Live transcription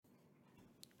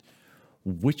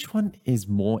Which one is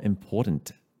more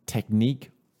important,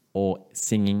 technique or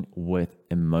singing with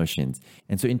emotions?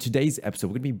 And so in today's episode,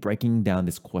 we're going to be breaking down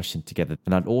this question together.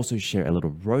 And I'd also share a little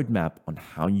roadmap on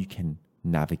how you can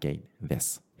navigate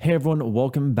this. Hey everyone,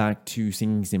 welcome back to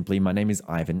Singing Simply. My name is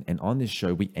Ivan, and on this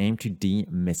show, we aim to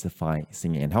demystify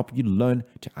singing and help you learn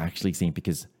to actually sing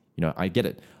because I get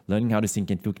it. Learning how to sing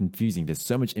can feel confusing. There's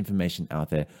so much information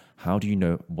out there. How do you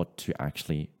know what to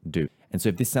actually do? And so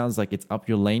if this sounds like it's up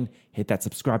your lane, hit that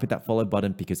subscribe, hit that follow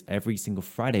button because every single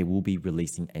Friday we'll be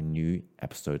releasing a new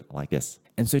episode like this.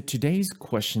 And so today's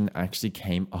question actually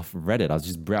came off Reddit. I was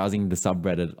just browsing the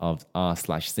subreddit of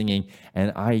r/singing,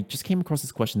 and I just came across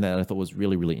this question that I thought was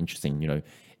really, really interesting.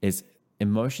 Is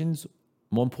emotions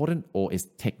more important or is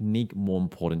technique more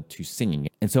important to singing?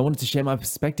 And so I wanted to share my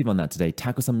perspective on that today,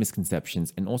 tackle some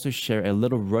misconceptions, and also share a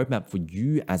little roadmap for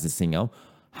you as a singer.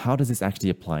 How does this actually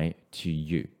apply to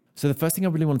you? So the first thing I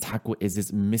really want to tackle is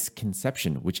this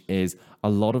misconception, which is a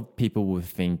lot of people will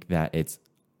think that it's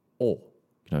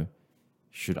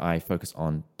should I focus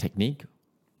on technique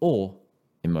or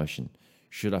emotion?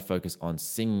 Should I focus on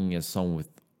singing a song with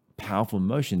powerful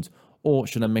emotions, or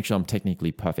should I make sure I'm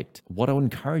technically perfect? What I would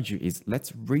encourage you is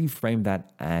let's reframe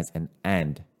that as an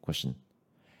and question,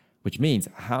 which means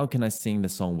how can I sing the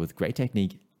song with great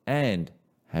technique and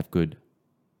have good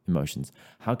emotions?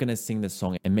 How can I sing the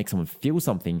song and make someone feel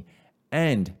something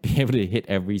and be able to hit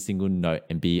every single note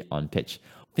and be on pitch?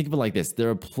 Think of it like this. There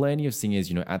are plenty of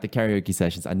singers, at the karaoke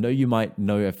sessions. I know you might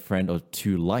know a friend or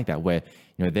two like that where,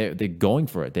 they're going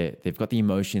for it. They've got the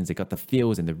emotions, they've got the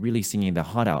feels, and they're really singing their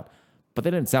heart out, but they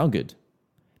don't sound good.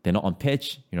 They're not on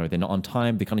pitch, they're not on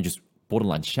time. They're kind of just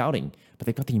borderline shouting, but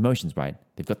they've got the emotions, right?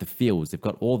 They've got the feels, they've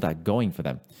got all that going for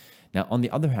them. Now, on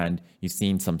the other hand, you've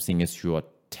seen some singers who are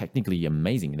technically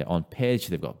amazing. They're on pitch,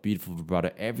 they've got beautiful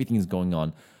vibrato, everything's going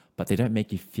on, but they don't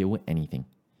make you feel anything.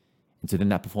 And so then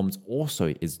that performance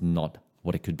also is not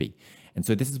what it could be. And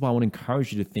so this is why I want to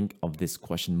encourage you to think of this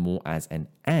question more as an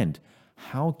and.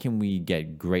 How can we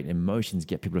get great emotions,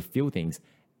 get people to feel things,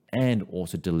 and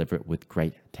also deliver it with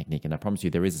great technique? And I promise you,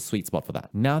 there is a sweet spot for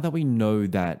that. Now that we know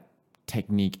that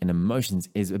technique and emotions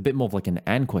is a bit more of like an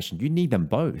and question, you need them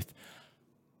both.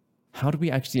 How do we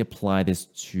actually apply this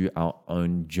to our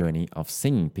own journey of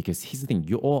singing? Because here's the thing,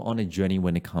 you're all on a journey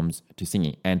when it comes to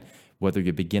singing. And whether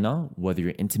you're beginner, whether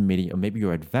you're intermediate, or maybe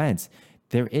you're advanced,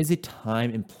 there is a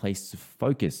time and place to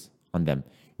focus on them.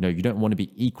 You don't want to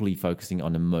be equally focusing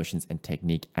on emotions and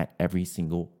technique at every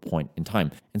single point in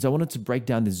time. And so I wanted to break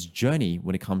down this journey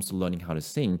when it comes to learning how to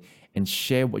sing and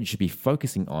share what you should be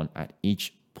focusing on at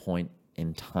each point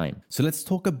in time. So let's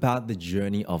talk about the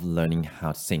journey of learning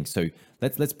how to sing. So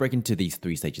let's break into these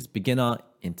three stages: beginner,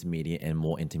 intermediate, and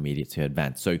more intermediate to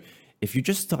advanced. So if you're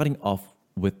just starting off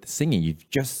with singing, you've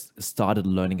just started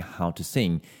learning how to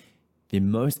sing, the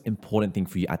most important thing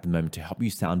for you at the moment to help you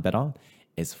sound better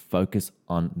is focus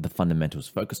on the fundamentals.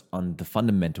 Focus on the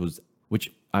fundamentals,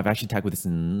 which I've actually tackled this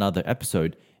in another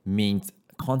episode, means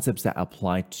concepts that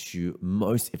apply to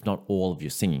most, if not all, of your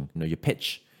singing. Your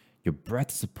pitch, your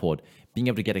breath support, being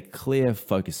able to get a clear,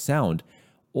 focused sound.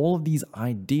 All of these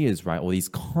ideas, right, or these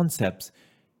concepts,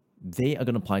 they are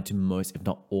going to apply to most, if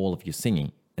not all, of your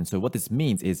singing. And so what this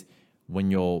means is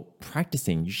when you're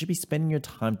practicing, you should be spending your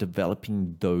time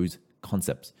developing those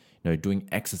concepts, doing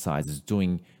exercises,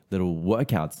 doing little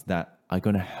workouts that are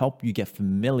going to help you get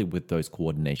familiar with those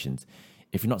coordinations.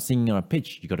 If you're not singing on a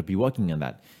pitch, you got to be working on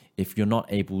that. If you're not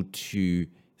able to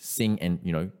sing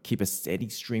and, keep a steady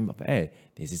stream of air,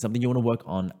 this is something you want to work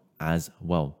on as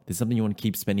well. This is something you want to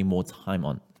keep spending more time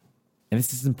on. And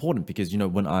this is important because,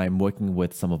 when I'm working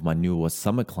with some of my newer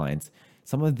summer clients,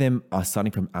 some of them are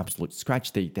starting from absolute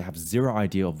scratch. They have zero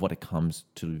idea of what it comes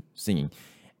to singing.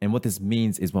 And what this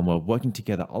means is when we're working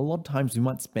together, a lot of times we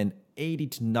might spend 80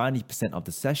 to 90% of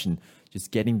the session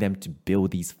just getting them to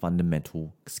build these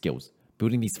fundamental skills,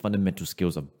 building these fundamental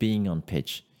skills of being on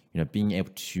pitch, being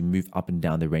able to move up and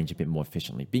down the range a bit more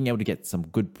efficiently, being able to get some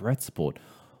good breath support.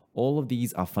 All of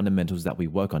these are fundamentals that we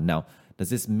work on. Now, does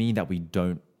this mean that we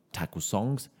don't tackle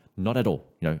songs? Not at all.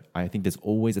 I think there's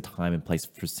always a time and place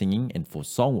for singing and for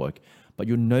song work, but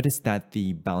you'll notice that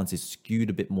the balance is skewed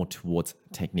a bit more towards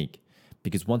technique.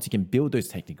 Because once you can build those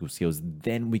technical skills,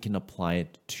 then we can apply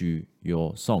it to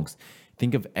your songs.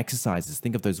 Think of exercises,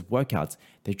 think of those workouts.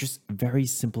 They're just very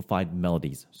simplified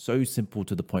melodies. So simple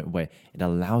to the point where it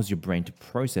allows your brain to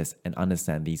process and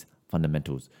understand these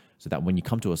fundamentals. So that when you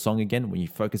come to a song again, when you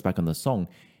focus back on the song,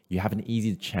 you have an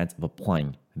easy chance of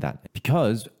applying that.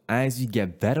 Because as you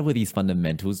get better with these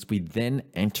fundamentals, we then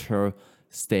enter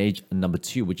stage number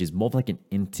 2, which is more of like an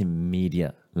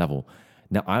intermediate level.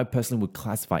 Now, I personally would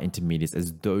classify intermediates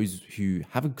as those who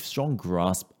have a strong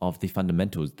grasp of the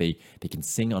fundamentals. They can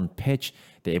sing on pitch,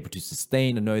 they're able to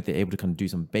sustain a note, they're able to kind of do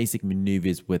some basic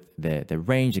maneuvers with their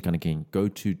range, they kind of can go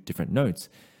to different notes.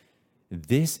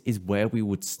 This is where we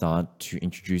would start to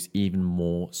introduce even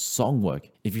more song work.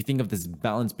 If you think of this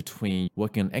balance between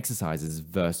working on exercises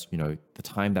versus, the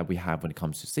time that we have when it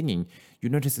comes to singing, you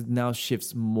notice it now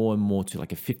shifts more and more to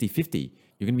like a 50-50.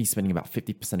 You're going to be spending about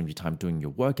 50% of your time doing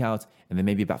your workouts, and then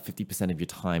maybe about 50% of your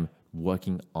time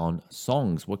working on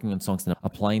songs and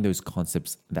applying those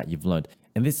concepts that you've learned.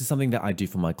 And this is something that I do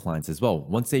for my clients as well.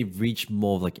 Once they reach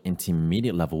more of like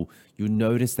intermediate level, you'll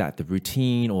notice that the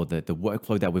routine or the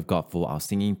workflow that we've got for our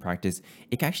singing practice,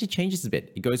 it actually changes a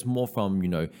bit. It goes more from,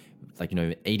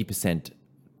 80%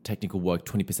 technical work,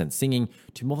 20% singing,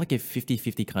 to more like a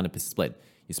 50-50 kind of split.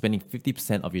 You're spending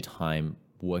 50% of your time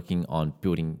working on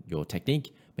building your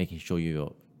technique, making sure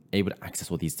you're able to access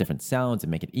all these different sounds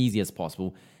and make it easy as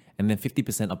possible, and then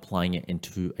 50% applying it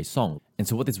into a song. And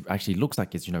so what this actually looks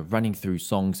like is, running through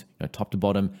songs, top to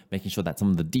bottom, making sure that some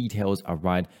of the details are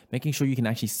right, making sure you can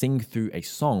actually sing through a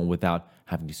song without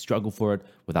having to struggle for it,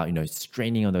 without,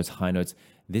 straining on those high notes.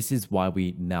 This is why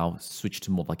we now switch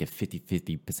to more like a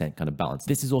 50-50% kind of balance.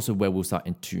 This is also where we'll start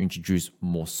to introduce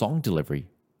more song delivery,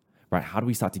 right? How do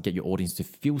we start to get your audience to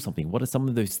feel something? What are some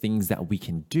of those things that we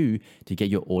can do to get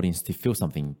your audience to feel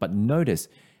something? But notice,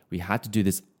 we had to do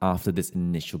this after this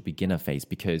initial beginner phase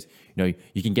because,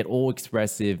 you can get all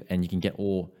expressive and you can get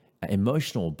all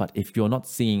emotional, but if you're not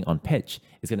singing on pitch,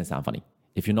 it's going to sound funny.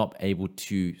 If you're not able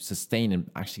to sustain and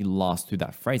actually last through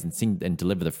that phrase and sing and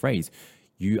deliver the phrase,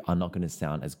 you are not going to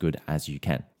sound as good as you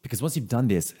can. Because once you've done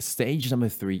this, stage number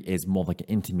 3 is more like an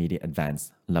intermediate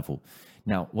advanced level.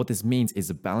 Now, what this means is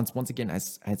the balance, once again,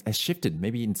 has shifted.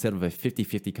 Maybe instead of a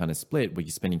 50-50 kind of split where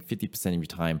you're spending 50% of your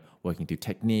time working through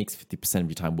techniques, 50% of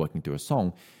your time working through a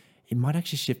song, it might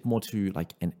actually shift more to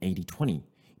like an 80-20.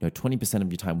 20%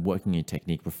 of your time working in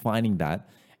technique, refining that,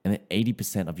 and then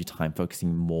 80% of your time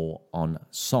focusing more on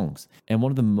songs. And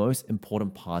one of the most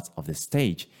important parts of this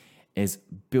stage is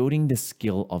building the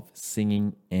skill of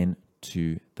singing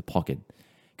into the pocket.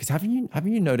 Because haven't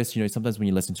you noticed, sometimes when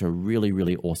you listen to a really,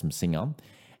 really awesome singer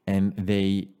and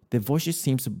their voice just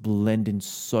seems to blend in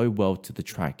so well to the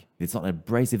track. It's not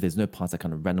abrasive. There's no parts that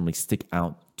kind of randomly stick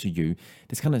out to you.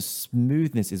 This kind of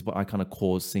smoothness is what I kind of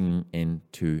call singing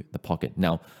into the pocket.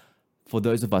 Now, for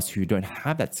those of us who don't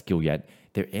have that skill yet,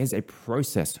 there is a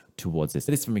process towards this.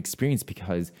 It is from experience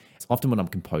because it's often when I'm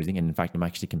composing, and in fact, I'm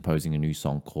actually composing a new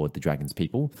song called The Dragon's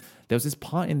People. There was this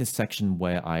part in this section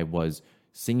where I was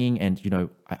singing and,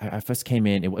 I first came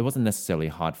in, it wasn't necessarily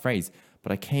a hard phrase,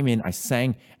 but I came in, I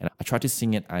sang, and I tried to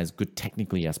sing it as good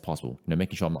technically as possible,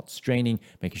 making sure I'm not straining,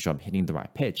 making sure I'm hitting the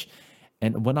right pitch.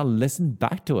 And when I listened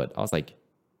back to it, I was like,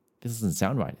 this doesn't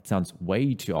sound right. It sounds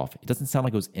way too off. It doesn't sound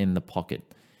like it was in the pocket.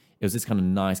 It was this kind of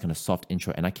nice, kind of soft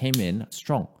intro. And I came in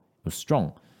strong. It was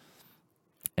strong.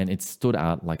 And it stood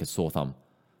out like a sore thumb.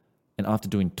 And after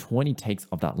doing 20 takes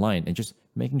of that line and just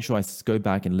making sure I go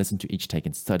back and listen to each take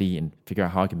and study and figure out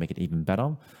how I can make it even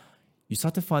better, you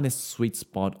start to find this sweet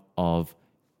spot of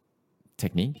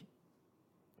technique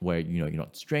where, you're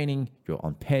not straining, you're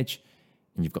on pitch,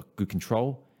 and you've got good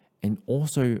control. And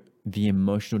also the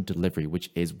emotional delivery,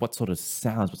 which is what sort of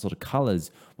sounds, what sort of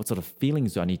colors, what sort of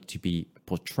feelings do I need to be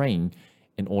portraying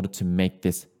in order to make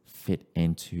this fit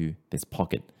into this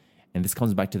pocket. And this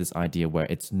comes back to this idea where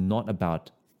it's not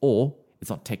it's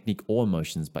not technique or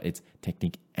emotions, but it's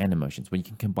technique and emotions. When you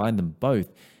can combine them both,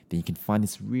 then you can find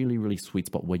this really, really sweet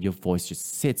spot where your voice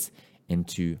just sits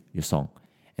into your song.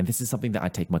 And this is something that I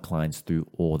take my clients through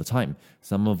all the time.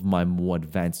 Some of my more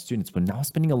advanced students were now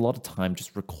spending a lot of time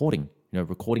just recording,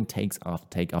 recording takes after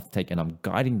take after take, and I'm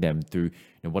guiding them through,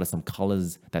 what are some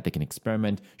colors that they can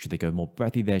experiment? Should they go more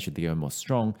breathy there? Should they go more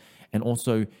strong? And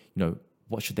also,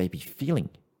 what should they be feeling?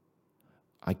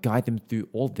 I guide them through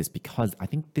all of this because I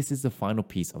think this is the final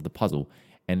piece of the puzzle.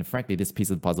 And frankly, this piece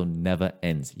of the puzzle never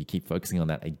ends. You keep focusing on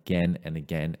that again and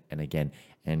again and again.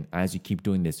 And as you keep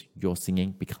doing this, your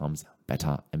singing becomes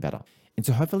better and better. And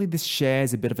so hopefully this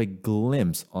shares a bit of a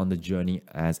glimpse on the journey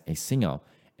as a singer.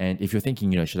 And if you're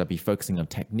thinking, should I be focusing on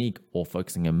technique or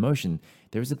focusing on emotion,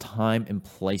 there is a time and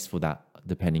place for that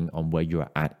depending on where you're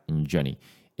at in your journey.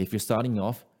 If you're starting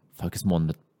off, focus more on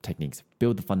the techniques,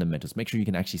 build the fundamentals, make sure you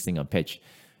can actually sing on pitch.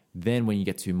 Then when you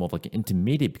get to more like an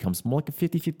intermediate, it becomes more like a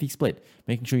 50-50 split,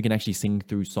 making sure you can actually sing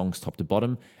through songs top to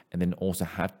bottom, and then also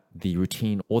have the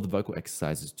routine or the vocal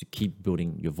exercises to keep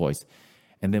building your voice.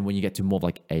 And then when you get to more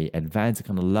like a advanced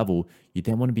kind of level, you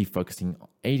then want to be focusing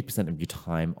 80% of your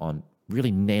time on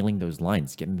really nailing those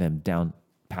lines, getting them down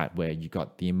pat where you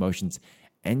got the emotions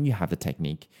and you have the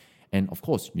technique. And of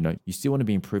course, you still want to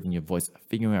be improving your voice,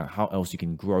 figuring out how else you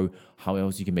can grow, how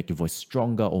else you can make your voice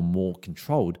stronger or more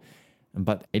controlled.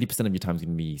 But 80% of your time is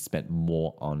going to be spent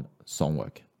more on song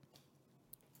work.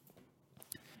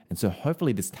 And so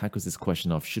hopefully this tackles this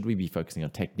question of, should we be focusing on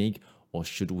technique or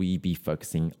should we be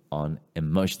focusing on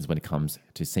emotions when it comes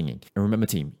to singing? And remember,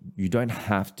 team, you don't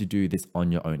have to do this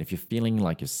on your own. If you're feeling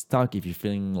like you're stuck, if you're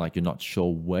feeling like you're not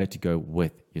sure where to go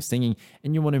with your singing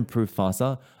and you want to improve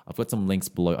faster, I've got some links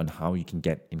below on how you can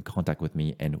get in contact with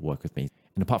me and work with me.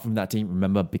 And apart from that, team,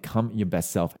 remember, become your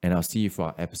best self, and I'll see you for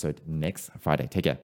our episode next Friday. Take care.